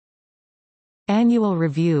Annual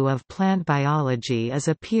Review of Plant Biology is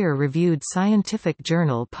a peer-reviewed scientific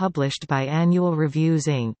journal published by Annual Reviews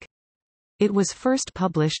Inc. It was first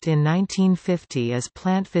published in 1950 as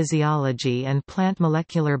Plant Physiology and Plant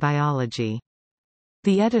Molecular Biology.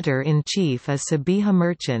 The editor-in-chief is Sabiha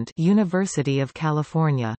Merchant, University of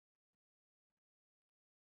California.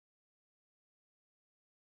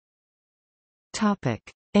 Topic: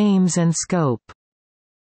 Aims and scope.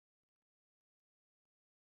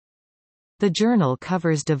 The journal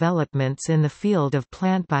covers developments in the field of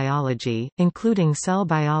plant biology, including cell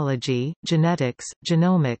biology, genetics,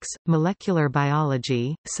 genomics, molecular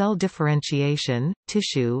biology, cell differentiation,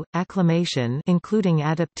 tissue, acclimation including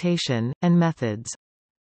adaptation, and methods.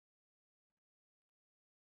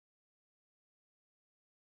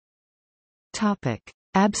 Topic: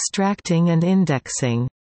 Abstracting and indexing.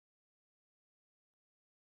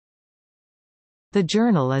 The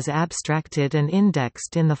journal is abstracted and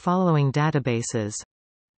indexed in the following databases: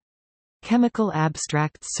 Chemical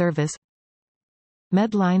Abstracts Service,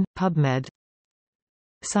 Medline, PubMed,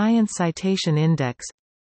 Science Citation Index,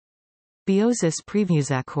 Biosis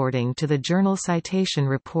Previews. According to the Journal Citation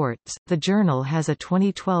Reports, the journal has a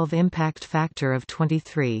 2012 impact factor of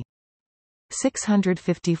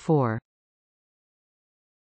 23.654.